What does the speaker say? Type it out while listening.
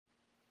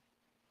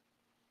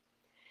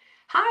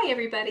Hi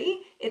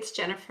everybody, it's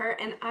Jennifer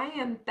and I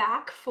am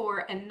back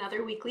for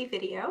another weekly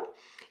video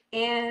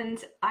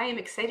and I am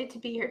excited to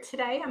be here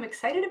today. I'm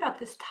excited about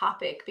this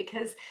topic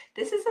because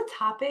this is a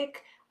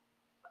topic,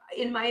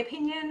 in my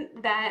opinion,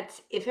 that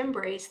if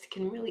embraced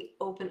can really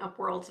open up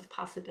worlds of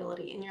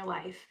possibility in your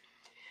life.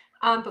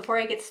 Before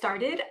I get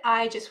started,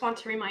 I just want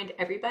to remind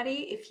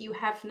everybody, if you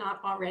have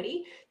not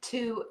already,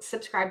 to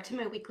subscribe to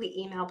my weekly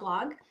email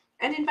blog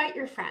and invite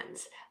your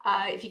friends.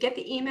 If you get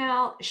the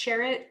email,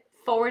 share it,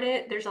 forward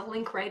it. There's a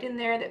link right in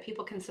there that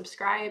people can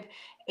subscribe.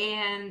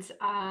 And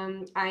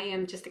I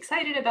am just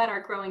excited about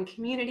our growing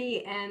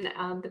community,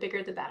 and the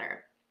bigger the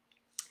better.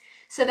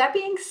 So that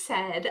being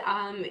said,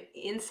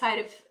 inside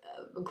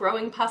of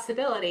growing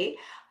possibility,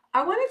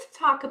 I wanted to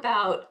talk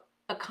about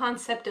a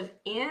concept of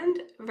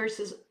and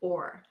versus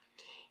or.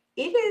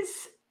 It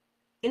is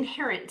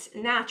inherent,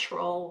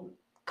 natural,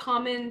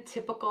 common,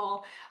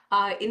 typical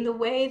in the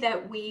way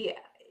that we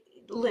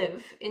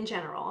live in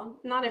general,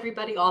 not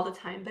everybody all the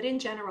time, but in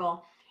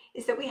general,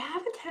 is that we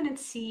have a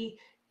tendency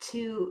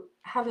to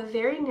have a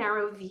very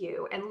narrow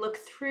view and look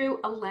through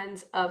a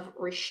lens of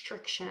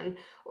restriction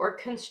or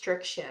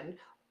constriction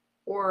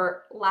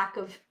or lack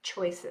of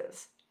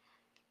choices.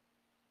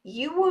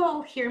 You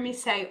will hear me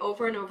say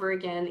over and over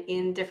again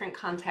in different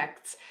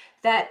contexts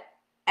that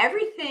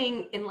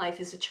everything in life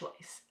is a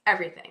choice.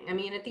 Everything. I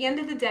mean, at the end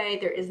of the day,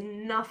 there is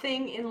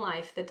nothing in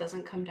life that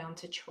doesn't come down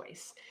to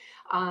choice.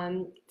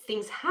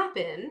 Things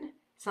happen.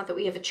 It's not that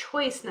we have a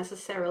choice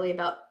necessarily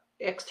about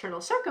external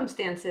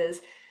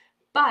circumstances,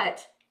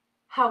 but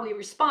how we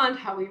respond,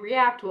 how we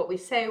react, what we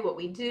say, what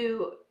we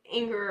do,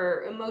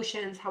 anger,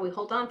 emotions, how we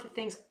hold on to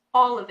things,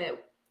 all of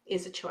it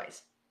is a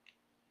choice.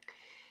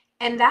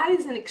 And that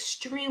is an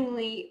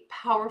extremely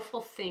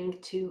powerful thing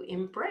to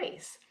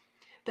embrace.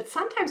 But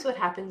sometimes what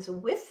happens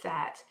with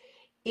that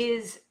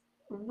is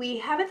we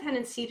have a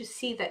tendency to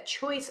see that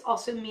choice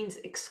also means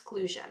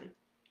exclusion.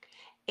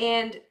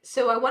 And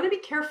so I want to be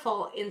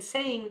careful in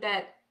saying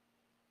that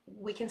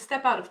we can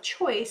step out of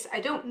choice. I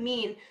don't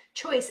mean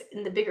choice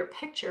in the bigger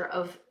picture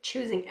of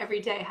choosing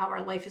every day how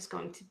our life is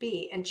going to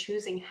be and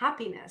choosing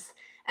happiness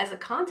as a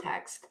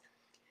context.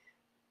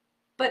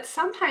 But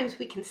sometimes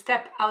we can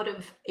step out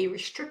of a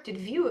restricted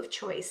view of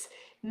choice,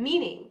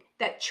 meaning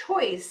that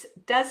choice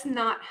does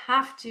not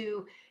have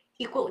to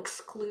equal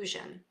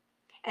exclusion.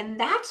 And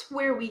that's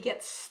where we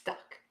get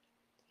stuck.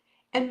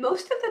 And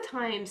most of the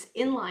times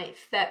in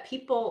life that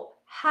people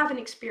have an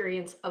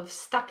experience of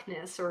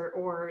stuckness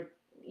or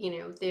you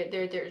know,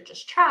 they're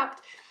just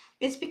trapped,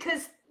 is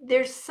because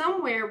there's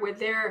somewhere where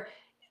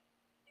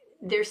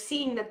they're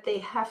seeing that they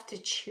have to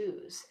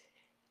choose.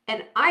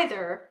 And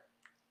either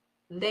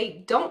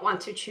they don't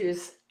want to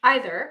choose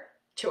either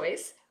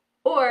choice,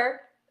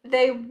 or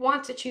they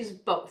want to choose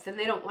both and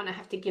they don't want to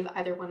have to give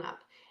either one up.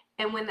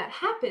 And when that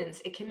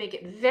happens, it can make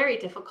it very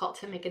difficult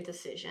to make a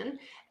decision,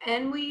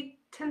 and we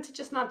tend to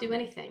just not do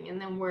anything, and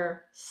then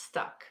we're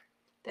stuck.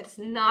 That's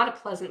not a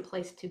pleasant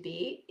place to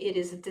be. It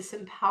is a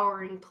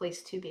disempowering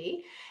place to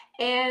be,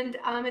 and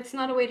it's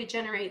not a way to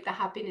generate the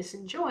happiness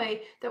and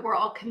joy that we're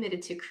all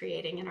committed to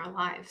creating in our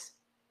lives.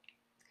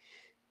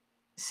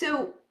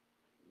 So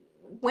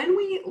when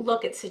we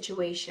look at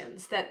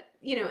situations that,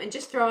 you know, and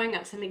just throwing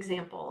up some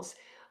examples,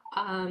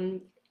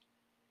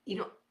 you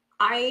know,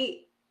 I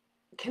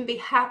can be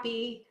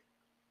happy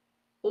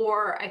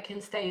or I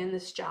can stay in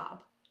this job.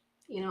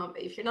 You know,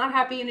 if you're not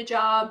happy in a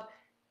job,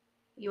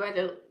 you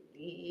either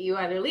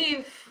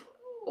leave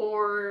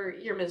or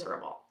you're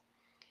miserable.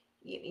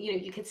 You know,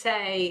 you could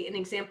say an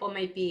example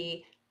might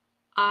be,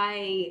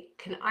 I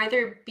can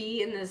either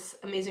be in this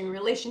amazing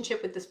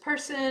relationship with this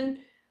person,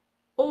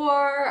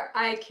 or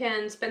I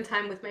can spend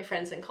time with my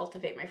friends and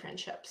cultivate my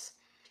friendships.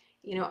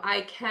 You know,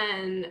 I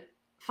can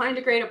find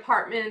a great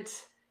apartment,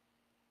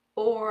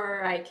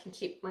 or I can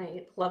keep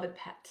my beloved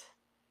pet,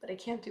 but I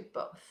can't do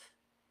both.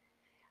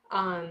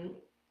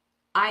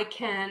 I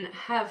can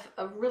have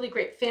a really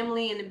great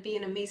family and be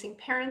an amazing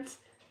parent,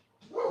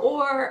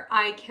 or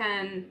I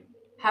can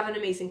have an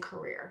amazing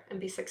career and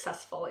be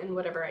successful in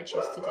whatever I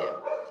choose to do.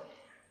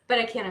 But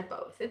I can't have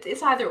both.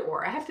 It's either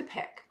or. I have to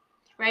pick,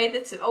 right?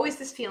 It's always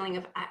this feeling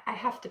of I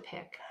have to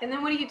pick. And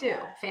then what do?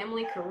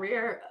 Family,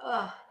 career,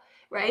 ugh,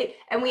 right?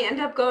 And we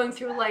end up going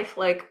through life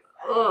like,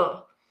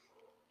 ugh,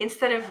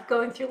 instead of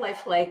going through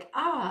life like,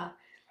 ah.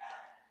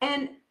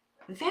 And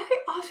very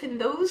often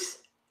those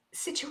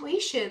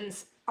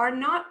situations are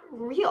not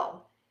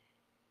real.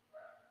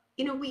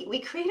 You know, we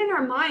create in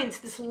our minds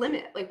this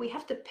limit, like we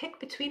have to pick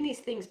between these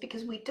things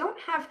because we don't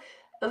have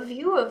a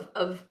view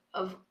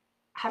of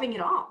having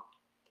it all.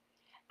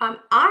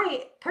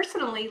 I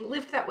personally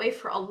lived that way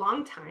for a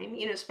long time,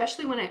 you know,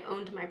 especially when I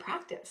owned my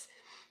practice.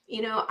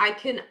 You know, I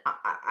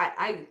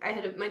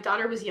had, my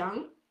daughter was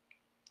young,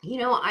 you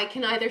know, I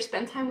can either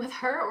spend time with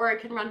her or I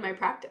can run my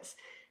practice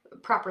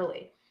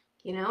properly,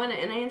 you know, and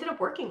I ended up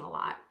working a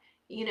lot,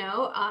 you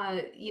know,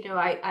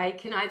 I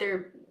can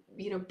either,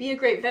 you know, be a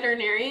great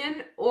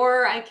veterinarian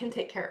or I can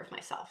take care of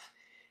myself.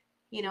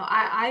 You know,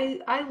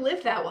 I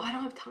live that, well, I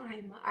don't have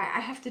time.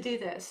 I have to do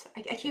this.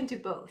 I can't do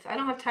both. I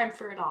don't have time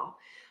for it all.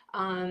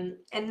 And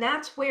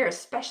that's where,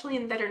 especially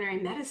in veterinary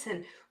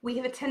medicine, we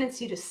have a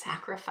tendency to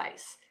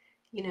sacrifice,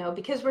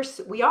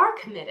 because we are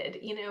committed.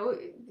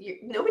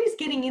 Nobody's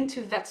getting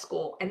into vet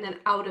school and then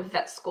out of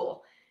vet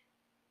school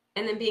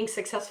and then being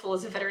successful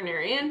as a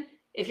veterinarian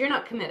if you're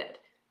not committed,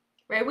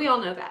 right? We all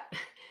know that.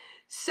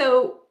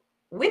 So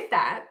with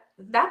that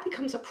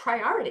becomes a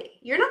priority.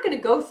 You're not going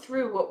to go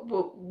through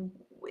what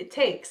it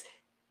takes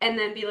and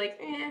then be like,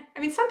 eh. I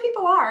mean, some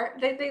people are.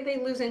 They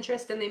lose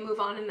interest and they move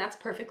on, and that's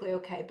perfectly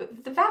okay.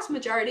 But the vast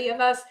majority of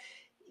us,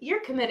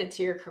 you're committed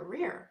to your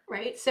career,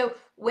 right? So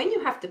when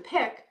you have to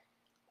pick,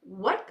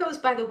 what goes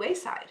by the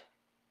wayside?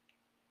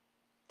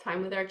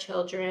 Time with our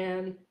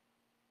children,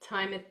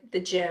 time at the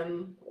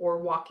gym or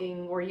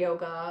walking or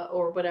yoga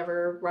or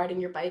whatever, riding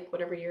your bike,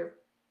 whatever your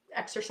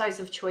exercise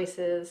of choice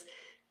is,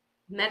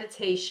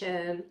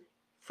 meditation,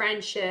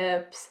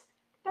 friendships,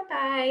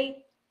 bye-bye,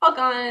 all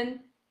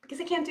gone, because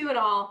I can't do it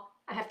all.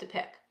 I have to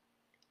pick.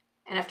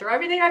 And after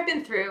everything I've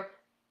been through,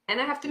 and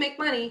I have to make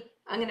money,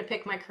 I'm going to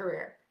pick my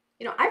career.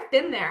 I've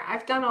been there.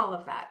 I've done all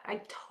of that.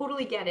 I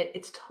totally get it.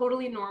 It's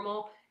totally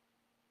normal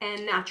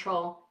and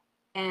natural,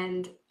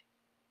 and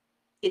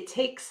it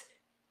takes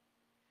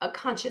a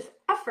conscious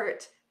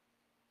effort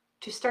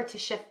to start to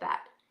shift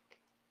that.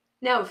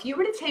 Now, if you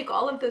were to take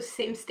all of those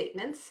same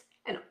statements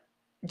and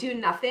do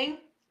nothing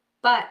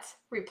but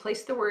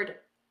replace the word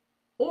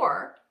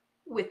or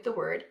with the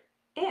word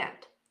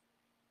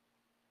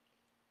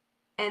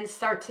and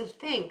start to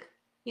think,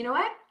 you know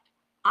what?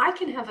 I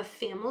can have a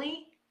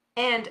family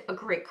and a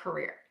great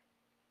career.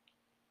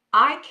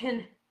 I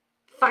can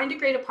find a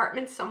great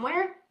apartment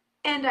somewhere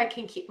and I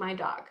can keep my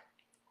dog.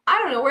 I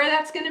don't know where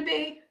that's going to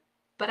be,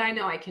 but I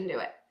know I can do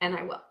it, and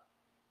I will.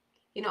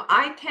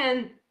 I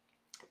can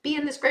be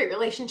in this great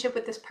relationship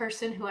with this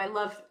person who I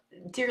love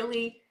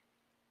dearly,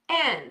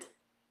 and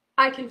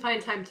I can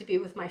find time to be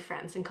with my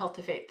friends and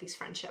cultivate these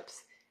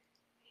friendships.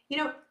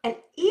 And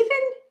even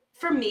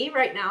for me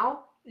right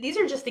now, these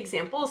are just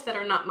examples that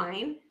are not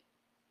mine.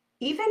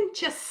 Even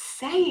just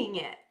saying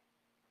it,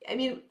 I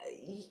mean,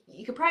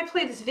 you could probably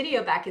play this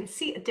video back and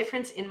see a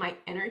difference in my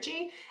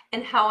energy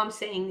and how I'm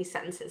saying these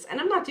sentences. And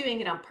I'm not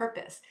doing it on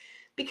purpose,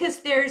 because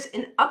there's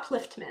an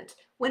upliftment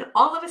when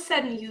all of a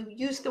sudden you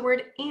use the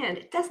word and.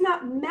 It does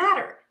not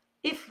matter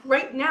if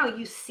right now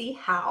you see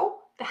how.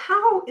 The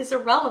how is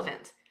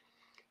irrelevant.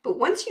 But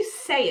once you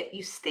say it,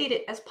 you state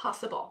it as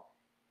possible,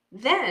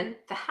 then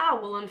the how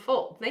will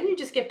unfold. Then you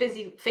just get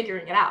busy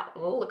figuring it out.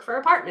 We'll look for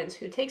apartments.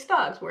 Who takes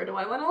dogs? Where do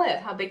I want to live?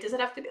 How big does it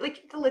have to be?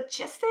 Like, the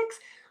logistics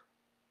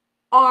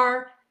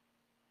are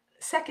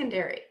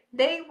secondary.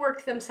 They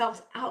work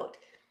themselves out.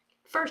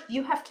 First,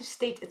 you have to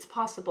state it's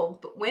possible.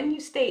 But when you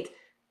state,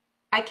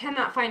 I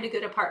cannot find a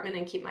good apartment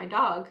and keep my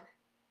dog,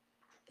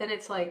 then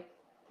it's like,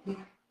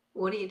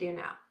 what do you do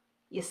now?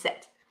 You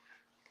sit.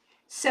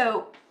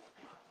 So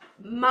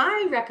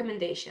my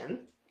recommendation,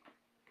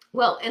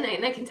 well, and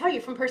I can tell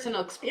you from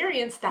personal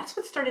experience, that's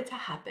what started to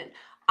happen.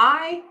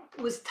 I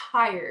was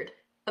tired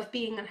of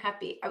being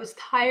unhappy. I was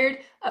tired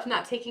of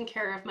not taking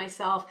care of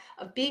myself,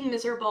 of being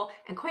miserable,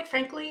 and quite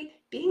frankly,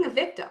 being a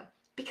victim.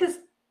 Because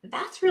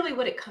that's really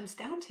what it comes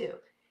down to,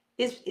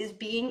 is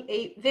being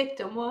a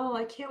victim. Well,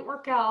 I can't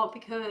work out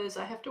because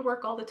I have to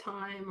work all the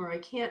time, or I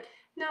can't.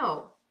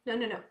 No.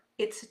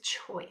 It's a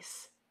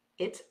choice.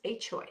 It's a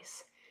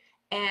choice.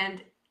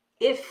 And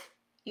if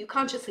you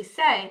consciously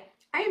say,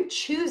 I am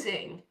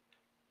choosing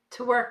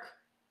to work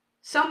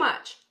so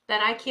much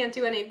that I can't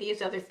do any of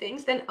these other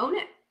things, then own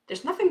it.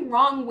 There's nothing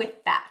wrong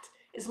with that,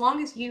 as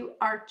long as you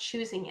are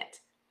choosing it.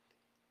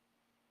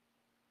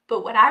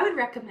 But what I would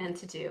recommend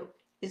to do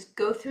is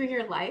go through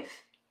your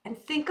life and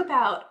think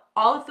about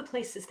all of the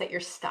places that you're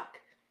stuck.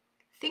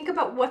 Think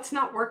about what's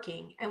not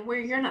working and where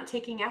you're not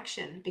taking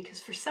action, because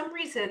for some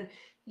reason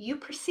you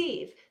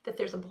perceive that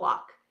there's a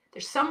block.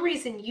 There's some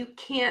reason you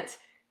can't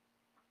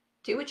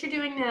do what you're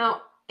doing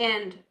now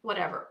and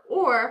whatever,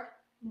 or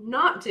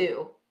not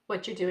do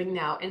what you're doing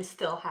now and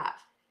still have.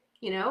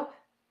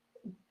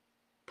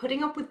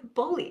 Putting up with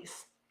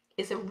bullies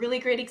is a really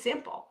great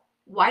example.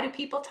 Why do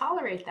people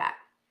tolerate that?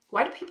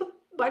 Why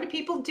do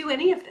people do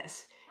any of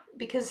this?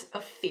 Because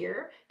of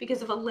fear,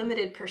 because of a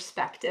limited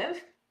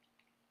perspective,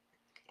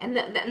 and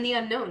the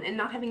unknown, and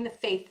not having the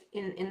faith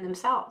in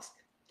themselves.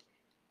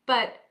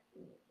 But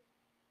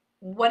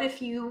what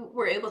if you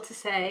were able to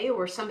say,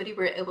 or somebody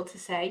were able to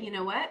say, you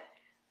know what?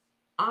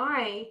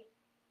 I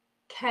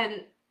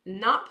can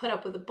not put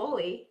up with a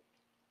bully,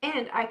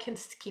 and I can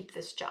keep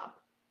this job.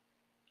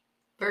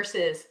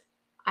 Versus,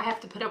 I have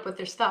to put up with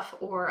their stuff,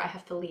 or I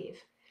have to leave,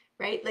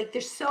 right? Like,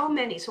 there's so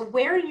many. So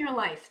where in your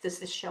life does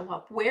this show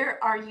up?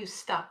 Where are you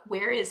stuck?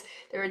 Where is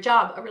there a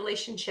job, a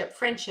relationship,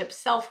 friendship,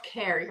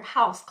 self-care, your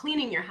house,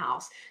 cleaning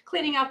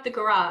out the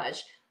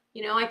garage?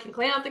 I can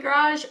clean out the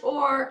garage.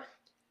 Or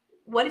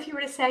what if you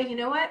were to say, you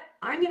know what?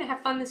 I'm going to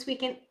have fun this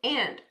weekend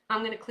and I'm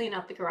going to clean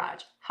out the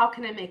garage. How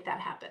can I make that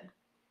happen?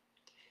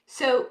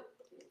 So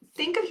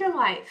think of your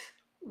life.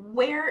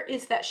 Where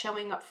is that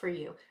showing up for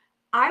you?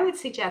 I would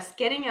suggest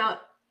getting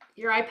out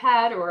your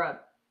iPad or a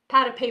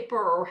pad of paper,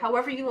 or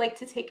however you like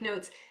to take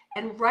notes,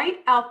 and write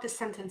out the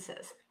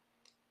sentences.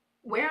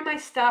 Where am I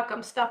stuck?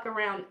 I'm stuck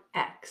around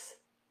X.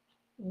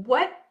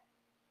 What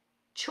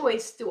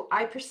choice do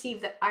I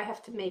perceive that I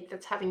have to make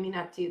that's having me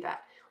not do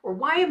that? Or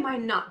why am I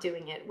not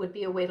doing it would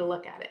be a way to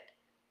look at it.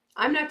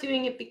 I'm not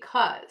doing it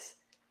because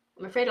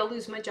I'm afraid I'll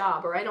lose my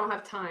job, or I don't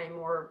have time,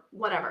 or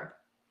whatever.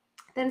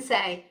 Then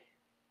say,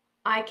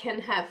 I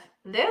can have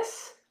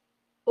this,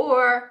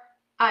 or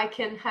I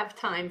can have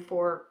time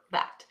for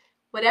that.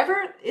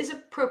 Whatever is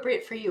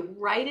appropriate for you,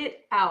 write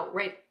it out,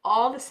 write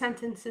all the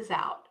sentences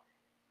out,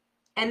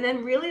 and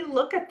then really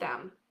look at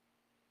them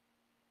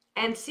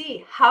and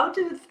see how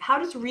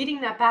does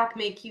reading that back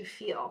make you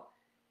feel?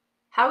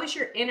 How is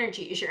your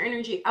energy? Is your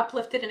energy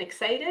uplifted and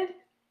excited?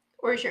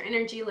 Or is your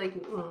energy like,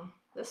 oh,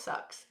 this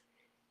sucks?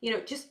 You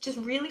know, just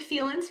really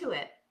feel into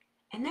it.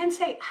 And then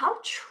say, how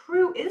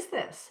true is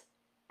this?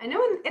 I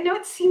know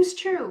it seems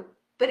true,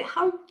 but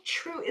how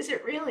true is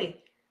it really?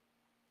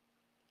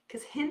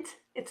 Because hint,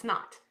 it's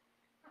not.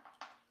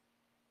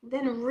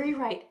 Then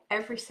rewrite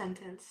every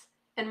sentence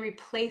and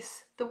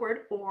replace the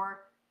word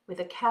or with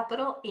a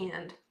capital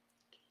and,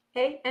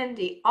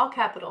 A-N-D, all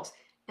capitals,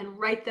 and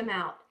write them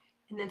out.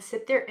 And then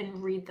sit there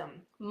and read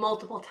them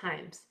multiple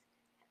times.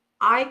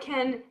 I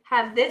can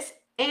have this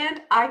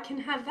and I can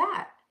have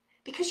that.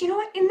 Because you know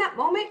what? In that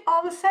moment,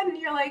 all of a sudden,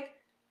 you're like,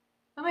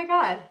 oh my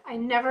God, I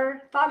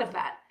never thought of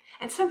that.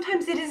 And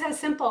sometimes it is as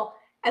simple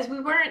as we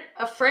weren't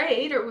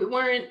afraid or we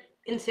weren't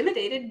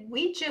intimidated.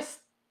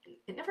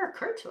 It never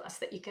occurred to us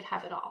that you could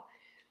have it all.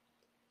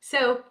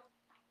 So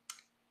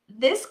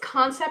this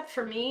concept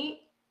for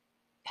me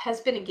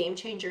has been a game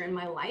changer in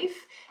my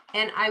life.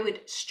 And I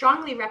would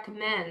strongly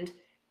recommend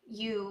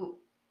you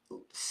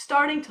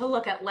starting to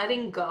look at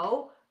letting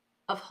go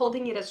of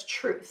holding it as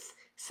truth,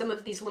 some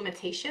of these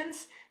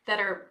limitations that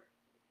are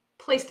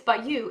placed by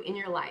you in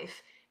your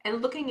life,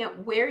 and looking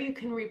at where you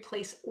can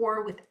replace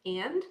or with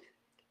and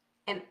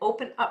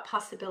open up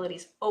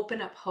possibilities,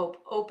 open up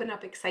hope, open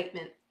up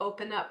excitement,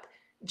 open up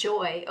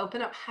joy,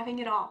 open up having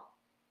it all.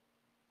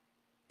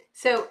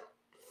 So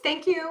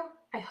thank you.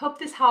 I hope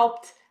this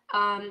helped.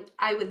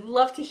 I would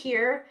love to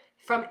hear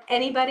from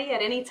anybody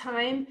at any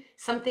time,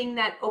 something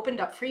that opened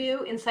up for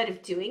you inside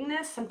of doing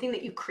this, something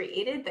that you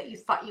created that you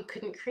thought you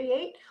couldn't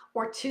create,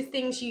 or two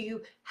things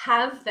you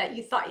have that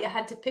you thought you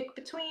had to pick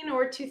between,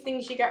 or two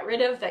things you got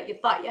rid of that you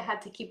thought you had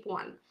to keep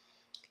one.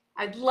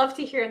 I'd love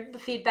to hear the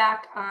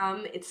feedback.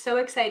 It's so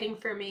exciting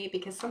for me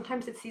because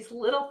sometimes it's these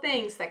little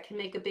things that can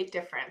make a big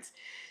difference.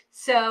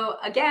 So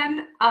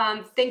again,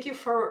 thank you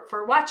for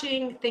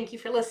watching. Thank you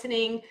for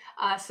listening.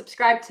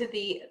 Subscribe to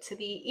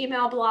the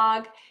email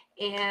blog,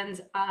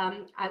 and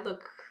I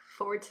look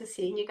forward to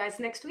seeing you guys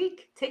next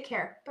week. Take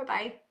care.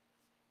 Bye-bye.